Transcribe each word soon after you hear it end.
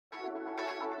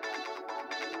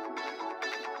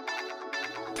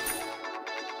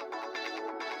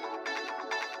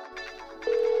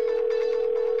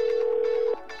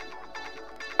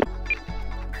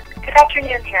Good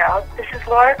afternoon, Harold. This is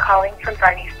Laura calling from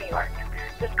Varney's, New York.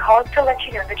 This call is to let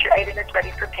you know that your item is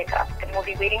ready for pickup and will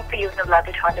be waiting for you in the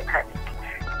Labuton department.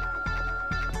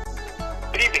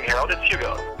 Good evening, Harold. It's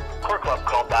Hugo. Core Club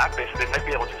called back. They said they might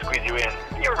be able to squeeze you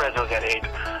in. Your reso's at 8.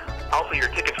 Also, your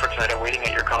tickets for tonight are waiting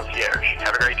at your concierge.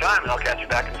 Have a great time, and I'll catch you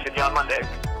back in the city on Monday.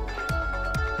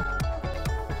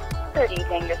 Good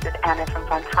evening. This is Anna from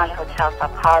Fontana Hotel, Sao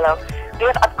Paulo. We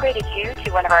have upgraded you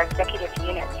to one of our executive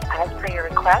units as per your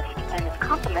request, and as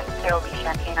compliments, there will be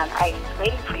champagne on ice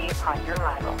waiting for you upon your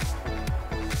arrival.